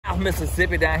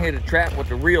Mississippi, down here to trap with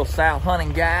the Real South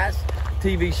Hunting Guys.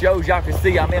 TV shows, y'all can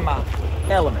see I'm in my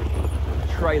element.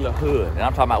 Trailer hood. And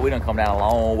I'm talking about we done come down a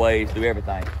long ways to do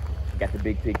everything. Got the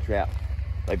big pig trap.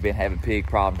 They've been having pig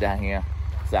problems down here,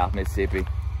 South Mississippi.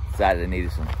 Decided they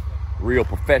needed some real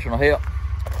professional help.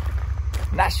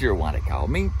 Not sure why they called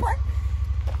me, but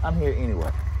I'm here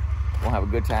anyway. We'll have a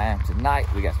good time tonight.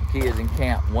 We got some kids in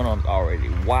camp. One of them's already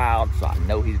wild, so I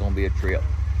know he's gonna be a trip.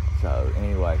 So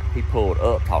anyway, he pulled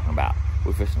up talking about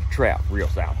we're fishing a trap, Real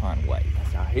South Hunting way. I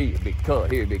said, I hear you, big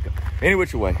cut, here, big cut. Any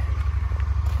which way.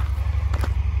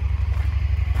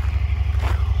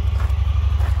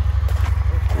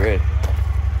 Ready?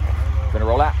 Gonna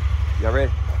roll out? Y'all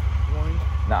ready?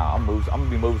 Nah, I'm gonna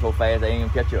be moving so fast they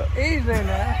ain't gonna catch up. Easy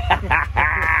now.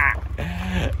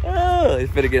 Oh,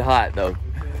 it's finna get hot though.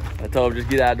 I told him just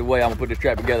get out of the way. I'm gonna put this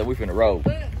trap together. We finna roll.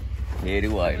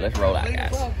 Anyway, let's roll out,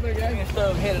 guys.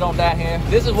 So headed on down here.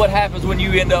 This is what happens when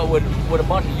you end up with a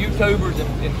bunch of YouTubers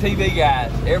and TV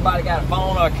guys. Everybody got a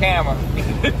phone or a camera.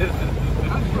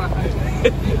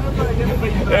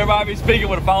 Everybody be speaking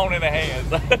with a phone in their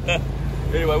hands.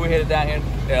 Anyway, we headed down here.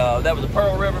 That was the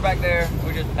Pearl River back there.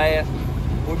 We just passed.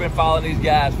 We've been following these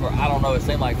guys for, I don't know, it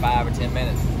seemed like 5 or 10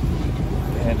 minutes.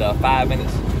 And 5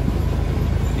 minutes.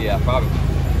 Yeah, probably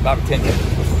 5 or 10 minutes.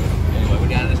 Anyway, we're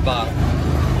down in this spot.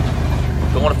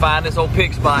 Don't want to find this old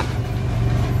pig spot.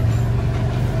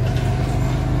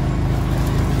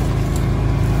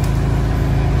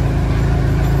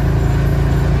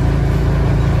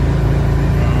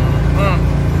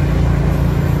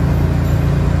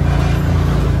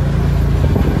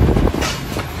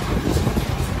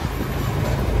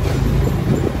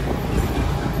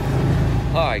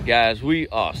 Alright guys, we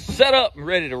are set up and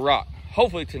ready to rock.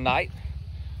 Hopefully tonight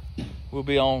we'll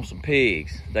be on some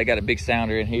pigs. They got a big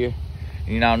sounder in here.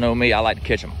 And you all know me, I like to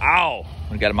catch them all.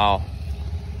 We got them all.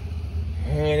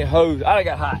 And hose. I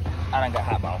done got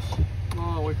hot, boss.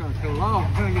 Oh, we're gonna go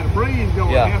long. We're gonna get a breeze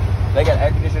going. Yeah, Here. they got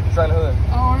air conditioning at the trailer hood.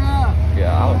 Oh yeah.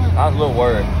 Yeah, I was a little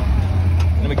worried.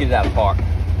 Let me get it out of the park.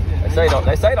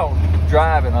 They say don't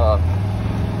drive in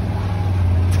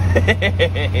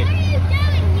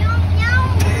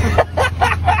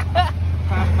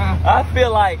I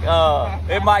feel like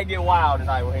it might get wild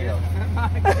tonight with him.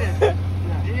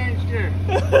 Yeah, he ain't scared.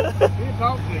 He'll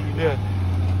talk to you. Yeah.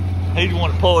 He just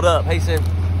want to pull it up. He said,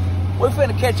 we're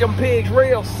finna catch them pigs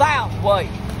real south way.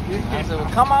 I said, well,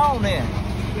 come on then.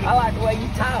 I like the way you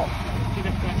talk.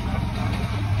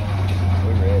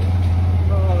 We're ready.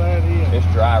 Oh, that is.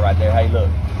 It's dry right there. Hey, look.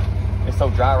 It's so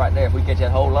dry right there. If we catch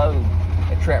that whole load,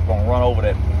 that trap gonna run over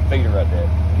that feeder right there.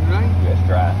 You right? Yeah, it's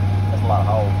dry. That's a lot of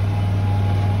holes.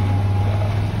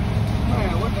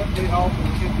 Man, wouldn't that be awesome to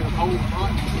get this whole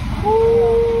front?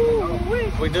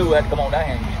 If we do, we have to come on down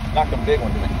here and knock them big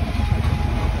ones in.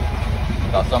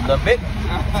 Got some done big.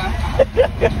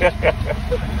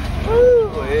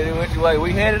 Woo, any which way.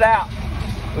 We headed out.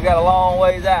 We got a long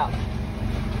ways out.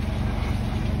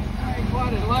 I ain't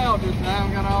quite as loud this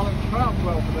time. Got all that crowd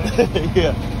well for that.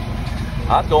 Yeah.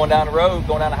 I was going down the road,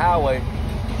 going down the highway.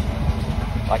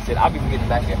 Like I said, I'll be forgetting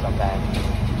back there sometimes.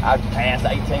 I'd pass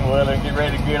 18-wheeler and get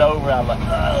ready to get over. I'm like,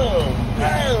 oh,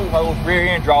 hold rear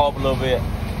end, draw up a little bit.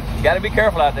 You got to be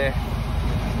careful out there.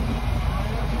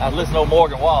 I was listening to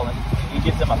Morgan Wallen. He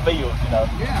gets in my fields, you know.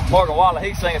 Yeah. Morgan Wallen,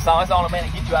 he sings a song. It's the only man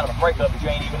that gets you out of a breakup that you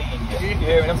ain't even in yet. You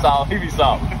hear me? Them songs, he be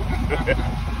something.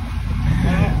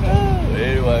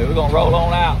 Anyway, we're gonna roll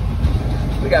on out.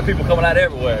 We got people coming out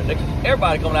everywhere.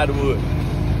 Everybody coming out of the woods.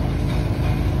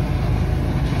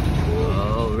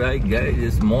 All right, guys,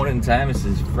 it's morning time. This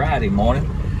is Friday morning.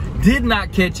 Did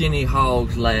not catch any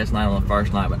hogs last night on the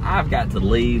first night, but I've got to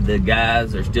leave. The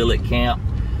guys are still at camp.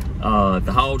 If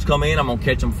the hogs come in, I'm gonna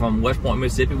catch them from West Point,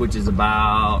 Mississippi, which is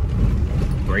about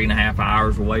 3.5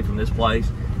 hours away from this place.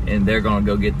 And they're gonna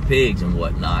go get the pigs and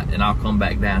whatnot. And I'll come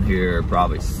back down here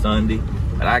probably Sunday.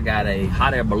 But I got a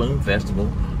hot air balloon festival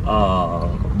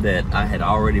that I had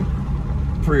already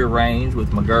prearranged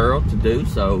with my girl to do.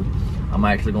 So I'm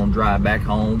actually gonna drive back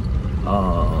home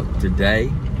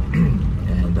today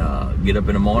and get up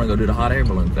in the morning, go do the hot air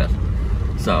balloon festival.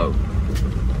 So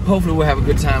hopefully we'll have a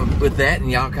good time with that, and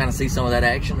y'all kind of see some of that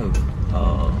action of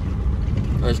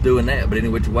us doing that. But any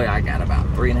which way, I got about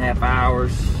 3.5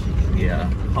 hours, yeah,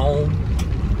 home,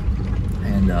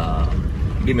 and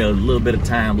give me a little bit of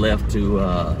time left to,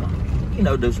 you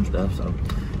know, do some stuff. So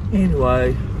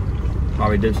anyway,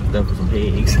 probably do some stuff with some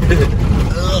pigs.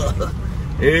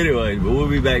 Anyway, but we'll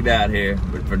be back down here.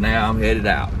 But for now, I'm headed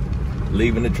out,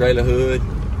 leaving the trailer hood,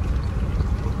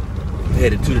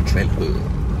 headed to the trailer hood.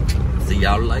 See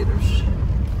y'all later.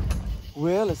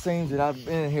 Well, it seems that I've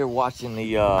been in here watching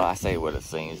the, I say what it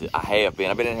seems, I have been.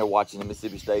 I've been in here watching the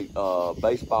Mississippi State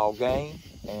baseball game,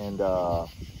 and it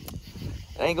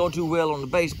ain't going too well on the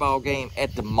baseball game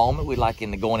at the moment. We're like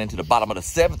going into the bottom of the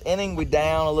 7th inning. We're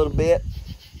down a little bit.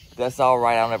 But that's all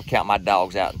right. I don't ever count my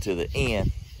dogs out until the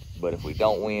end. But if we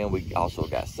don't win, we also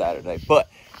got Saturday.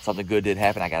 But something good did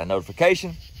happen. I got a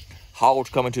notification. Hogs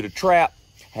coming to the trap.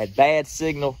 Had bad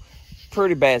signal,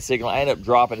 pretty bad signal. I ended up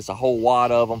dropping. It's a whole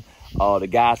wad of them. The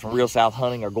guys from Real South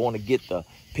Hunting are going to get the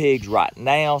pigs right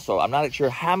now. So I'm not sure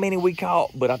how many we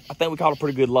caught, but I think we caught a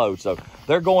pretty good load. So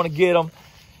they're going to get them.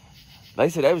 They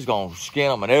said they was going to skin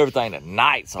them and everything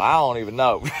tonight. So I don't even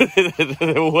know.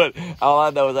 All I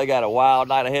know is they got a wild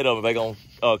night ahead of them. They're going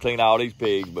to clean all these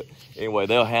pigs. But anyway,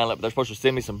 they'll handle it. But they're supposed to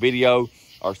send me some video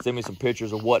or send me some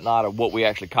pictures of whatnot of what we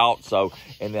actually caught. So,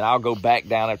 and then I'll go back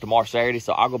down there tomorrow Saturday.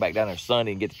 So I'll go back down there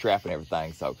Sunday and get the trap and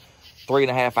everything. So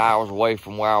 3.5 hours away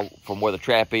from where the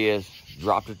trap is,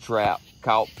 dropped the trap,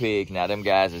 caught pigs. Now them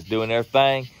guys is doing their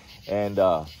thing and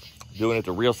doing it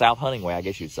the Real South Hunting way, I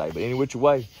guess you'd say. But any which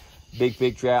way, big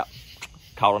pig trap,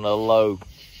 caught another load,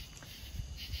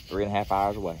 3.5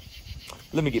 hours away.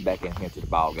 Let me get back in here to the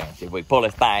ball game, see if we can pull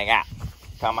this thing out.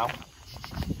 Come on.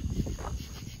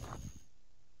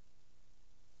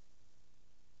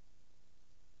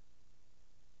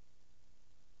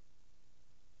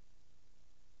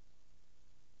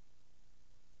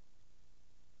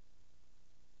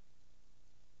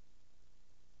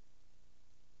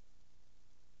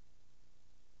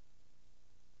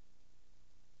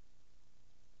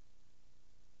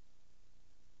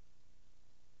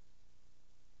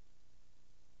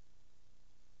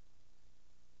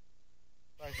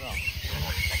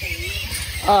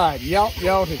 All right,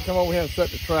 y'all had come over here and set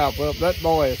the trap up. That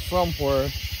boy is somewhere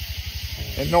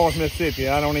in North Mississippi.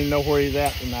 I don't even know where he's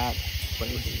at tonight. But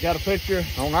he's got a picture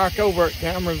on our covert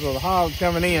cameras of the hog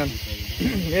coming in.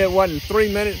 It wasn't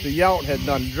 3 minutes. The yacht had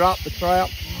done dropped the trap.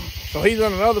 So he's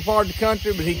in another part of the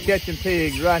country, but he's catching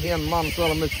pigs right here in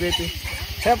Monticello, Mississippi,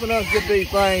 helping us get these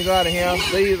things out of here.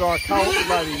 These are caught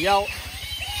by the yacht.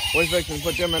 We're fixing to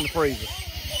put them in the freezer.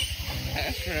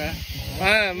 That's right.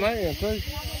 Fine man, too.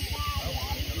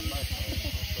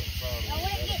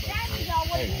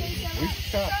 We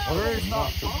shot birds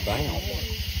knocked her down.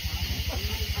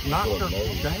 Knocked her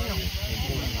down.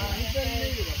 He's been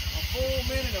needed a full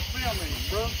minute of filming,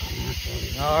 bro.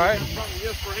 All right. Something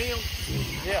just for him.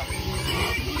 Yeah.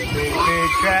 Big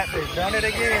trap has done it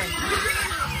again.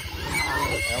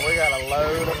 And we got a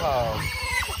load of hogs.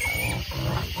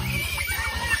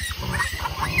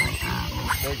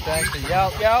 Big thanks to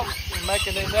Yelp for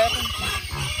making this happen.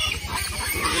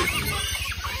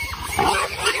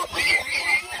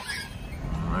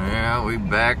 Well, we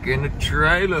back in the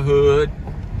trailer hood.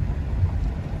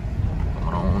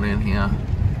 Come on in here.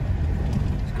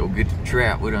 Let's go get the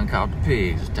trap. We done caught the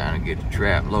pigs. It's time to get the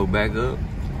trap load back up.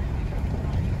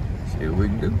 See what we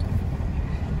can do.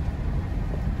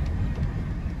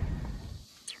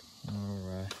 All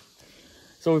right.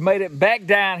 So we made it back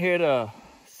down here to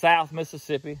South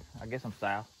Mississippi. I guess I'm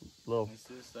south. Little This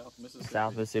is South Mississippi.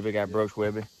 South Mississippi, got Brooks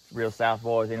Webby. Real South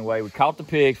boys anyway. We caught the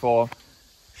pigs for them.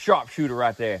 Sharpshooter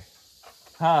right there.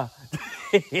 Huh?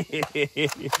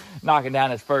 Knocking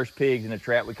down his first pigs in the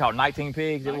trap. We caught 19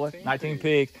 pigs, it was? 19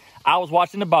 pigs. I was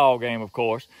watching the ball game, of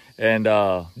course, and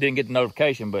didn't get the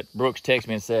notification, but Brooks texted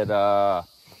me and said, Hogs.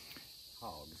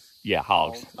 yeah,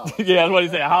 hogs. Hogs. Yeah, that's what he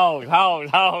said, hogs.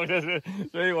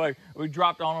 So anyway, we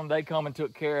dropped on them. They come and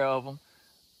took care of them.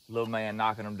 Little man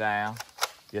knocking them down.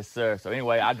 Yes, sir. So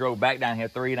anyway, I drove back down here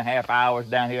 3.5 hours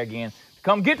down here again to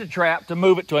come get the trap to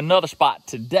move it to another spot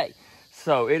today.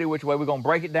 So any which way, we're going to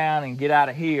break it down and get out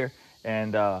of here.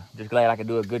 And just glad I could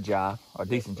do a good job or a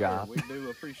decent job. We do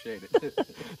appreciate it.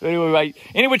 So anyway,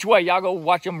 any which way, y'all go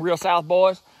watch them Real South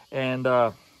boys. And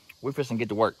we're fixing to get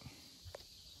to work.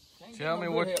 Tell me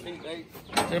what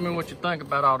you think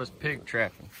about all this pig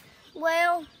trapping.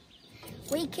 Well,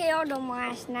 we killed them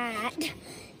last night.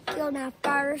 Killed our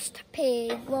first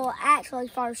pig. Well, actually,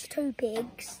 first 2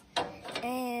 pigs.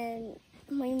 And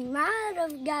we might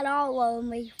have got all of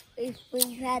them if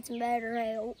we had some better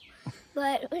help.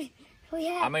 But we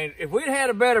had... I mean, if we'd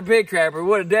had a better pig trapper, we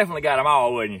would have definitely got them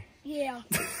all, wouldn't you? Yeah.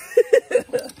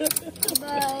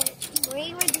 But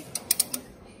we would...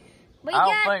 I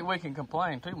don't think we can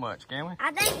complain too much, can we?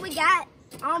 I think we got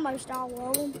almost all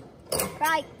of them.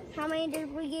 Right? How many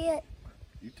did we get?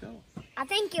 You tell them. I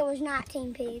think it was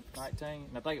 19 pigs. 19,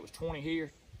 and I think it was 20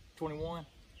 here, 21.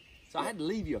 So I had to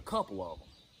leave you a couple of them.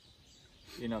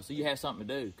 You know, so you have something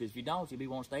to do. Because if you don't, you'll be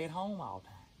wanting to stay at home all the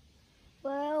time.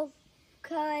 Well,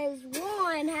 because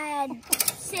one had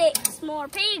 6 more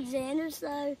pigs in her,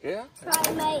 so Yeah.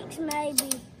 probably makes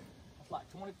maybe, It's like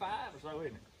 25 or so,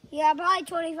 isn't it? yeah, probably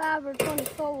 25 or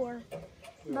 24.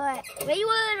 But we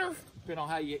would have,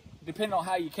 Depending on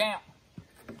how you count.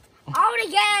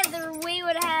 altogether, we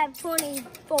would have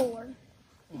 24.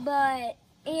 But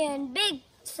in big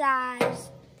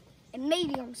size and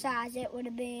medium size, it would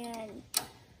have been,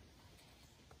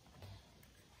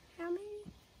 how many?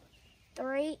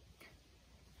 3.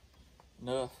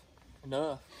 Enough.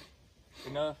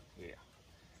 Yeah.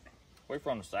 We're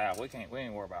from the South. We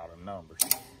ain't worry about them numbers.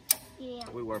 Yeah.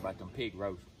 We worry about them pig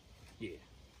roasts. Yeah.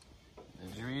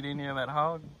 Did you eat any of that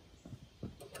hog?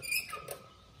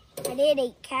 I did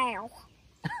eat cow.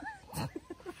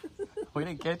 We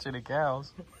didn't catch any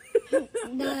cows.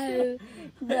 No,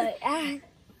 but that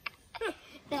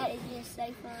is just so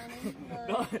funny.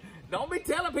 But Don't be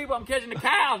telling people I'm catching the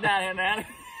cows down here now.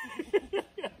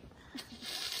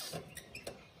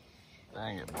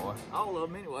 Dang it, boy. All of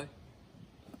them anyway.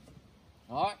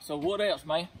 All right, so what else,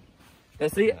 man?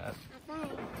 That's it. I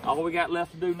think All we got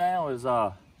left to do now is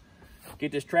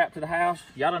get this trap to the house.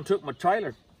 Y'all done took my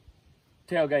trailer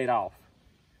tailgate off.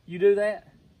 You do that?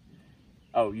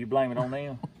 Oh, you blame it on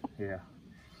them? Yeah.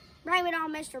 blame it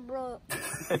on Mr. Brooks.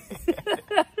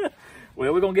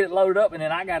 Well, we're gonna get it loaded up, and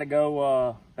then I gotta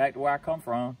go back to where I come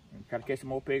from and try to catch some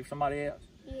more pigs for somebody else.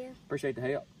 Yeah. Appreciate the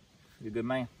help. You're a good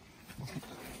man.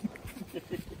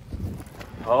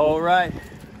 All right.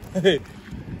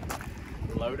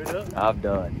 Loaded up. I'm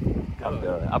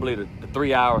done. I believe the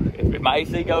 3 hour, if my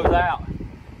AC goes out,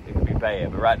 it could be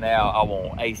bad. But right now, I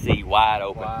want AC wide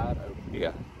open.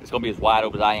 Yeah. It's going to be as wide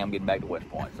open as I am getting back to West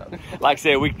Point. So, like I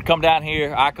said, I come down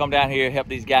here, help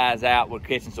these guys out with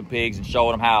catching some pigs and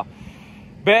showing them how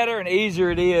better and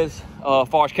easier it is as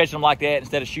far as catching them like that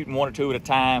instead of shooting 1 or 2 at a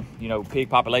time. You know, pig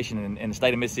population in the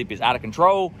state of Mississippi is out of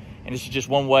control, and this is just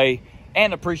one way.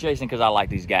 And appreciation because I like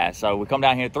these guys. So we come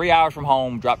down here 3 hours from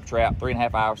home, drop the trap,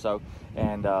 3.5 hours or so.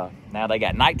 And now they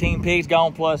got 19 pigs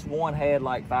gone, plus one had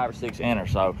like 5 or 6 in her.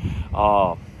 So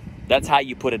that's how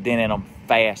you put a dent in them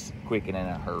fast, quick, and in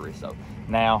a hurry. So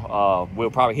now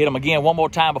we'll probably hit them again one more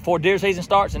time before deer season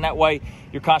starts. And that way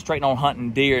you're concentrating on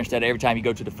hunting deer instead of every time you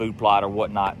go to the food plot or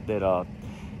whatnot that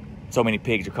so many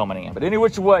pigs are coming in. But any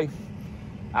which way,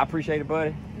 I appreciate it,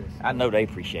 buddy. I know they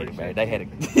appreciate it, man. They had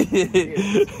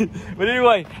it. But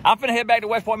anyway, I'm finna head back to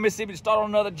West Point, Mississippi to start on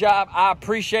another job. I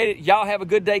appreciate it. Y'all have a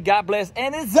good day. God bless.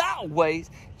 And as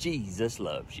always, Jesus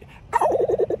loves you.